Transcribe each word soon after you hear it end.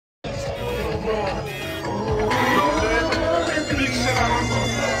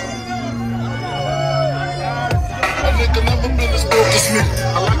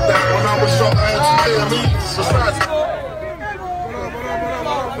I mean, society.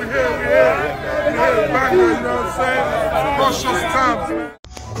 We're here. Back here, you know what I'm saying? Precious times, man.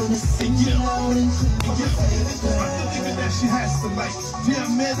 She has to like, dear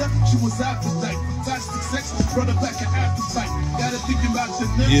mother, she was appetite, fantastic sex, brought her back an appetite. Gotta think about the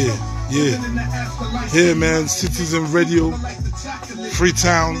yeah. Here, man, Citizen Radio,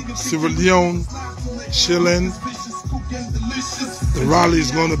 Freetown, Sierra Leone, chilling. The rally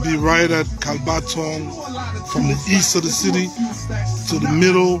is going to be right at Kalbatong, from the east of the city to the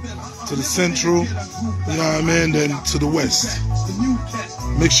middle, to the central, you know what I mean, then to the west.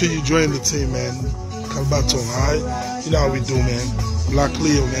 Make sure you join the team, man. Kalbatong, alright? You know how we do, man. Black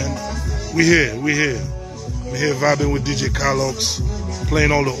Leo, man. We here. We're here vibing with DJ Carlox,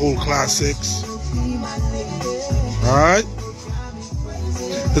 playing all the old classics. Alright?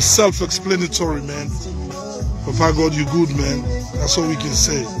 It's self-explanatory, man. Papa God, you good, man. That's all we can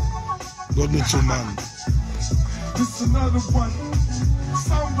say. God need to, man. This another one.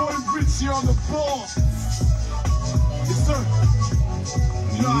 Soundboy Richie on the ball. Yes, sir.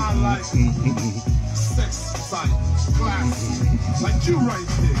 You know I like sex, sight, class. Like you right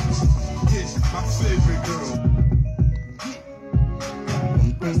there. Yeah, my favorite girl.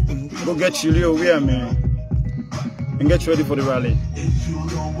 Go get you, Leo, where, man? And get ready for the rally. If you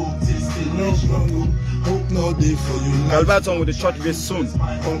don't go taste it, hope no day for you. Kalbatong with the church very soon.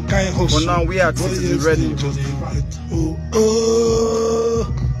 For now, we are Citizen ready.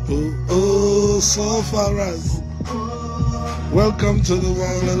 Oh, so far as. Welcome to the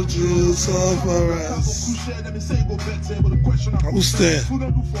world of truth, so far as. Who's there?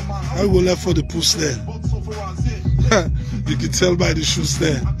 I will left for the push there. You can tell by the shoes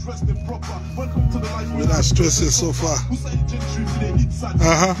there. We're not stressing so far.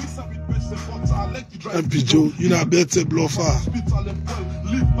 MP Joe, you know, better blow far.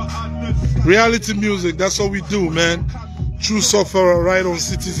 Reality music, that's what we do, man. True Sufferer, right on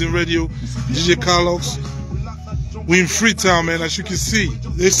Citizen Radio. DJ Carlox. We in Freetown, man, as you can see.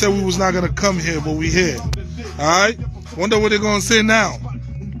 They said we was not gonna come here, but we here. Alright? Wonder what they're gonna say now.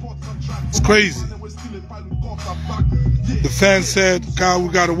 It's crazy. The fans said, Kyle, we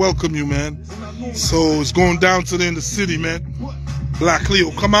gotta welcome you, man. So it's going down today in the city, man. Black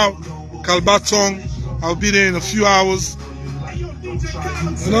Leo, come out. Kalbatong, I'll be there in a few hours.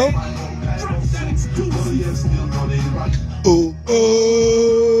 You know?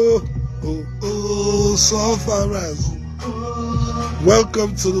 Oh, so far as.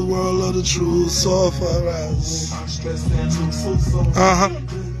 Welcome to the world of the truth, so far as.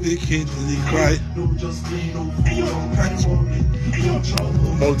 We can't really cry.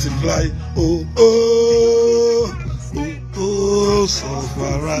 Multiply. So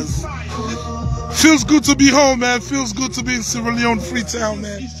far as. Feels good to be home, man. Feels good to be in Sierra Leone, Freetown,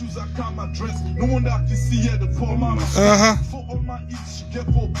 man.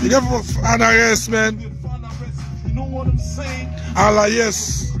 You get for NRS, man. Allah,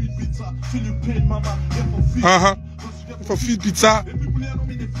 yes. For feed pizza.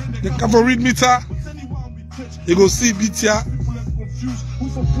 You come for read meter. You go see Bitia.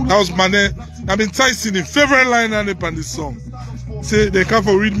 That was my name. I've been Tyson in favorite line on this song. Say they come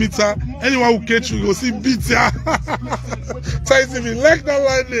for read meter. Anyone who catch you go see Bitia. Tyson me like that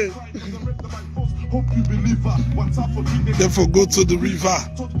line there. Therefore go to the river.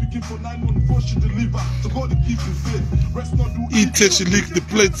 Eat till she lick the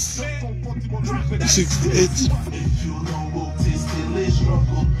plates. 68.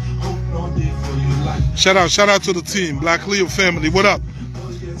 Shout out to the team, Black Leo family. What up?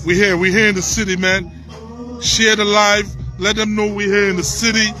 We're here in the city, man. Share the live. Let them know we're here in the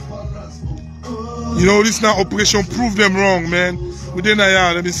city. You know, this now Operation Prove Them Wrong, man. We didn't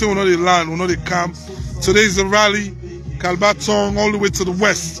know they say we know they land, we know they camp. Today's a rally, Kalbatong, all the way to the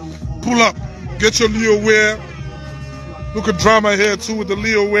west. Pull up, get your Leo wear. Look at drama here too with the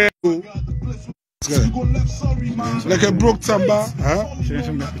Leo wear. Like a broke tamba, huh?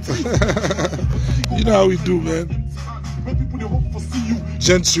 You know how we do, man.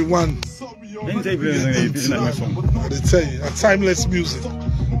 Gentry one. They tell you, timeless music.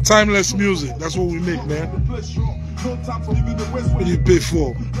 Timeless music. That's what we make, man. What do you pay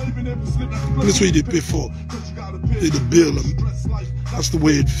for? That's what you pay for. Pay the bill. That's the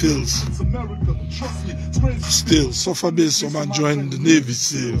way it feels. Still, suffer base, someone joining the Navy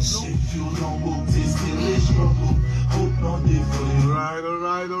SEALs.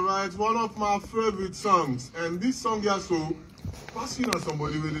 Alright. One of my favorite songs. And this song here, so pass you know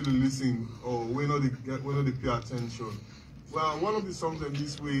somebody really to listen or we know they pay attention. Well, one of the songs in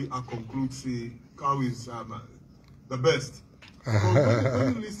this way I conclude say Kao is the best.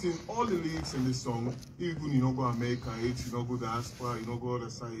 When you listen, all the lyrics in the song, even you know go America it, you know go diaspora, you know go other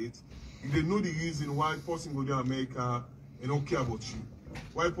side it, they know the reason why person go to America and don't care about you.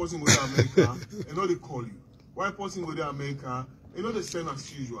 Why person go to America and not they call you. Why person go to America and not they send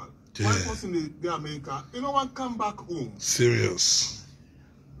as usual. Yeah. Why person they America and no one come back home. Serious.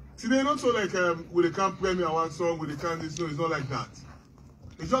 Today not so like with the camp premiere one song with the can this, no, it's not like that.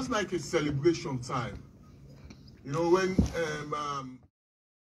 It's just like a celebration time. You know when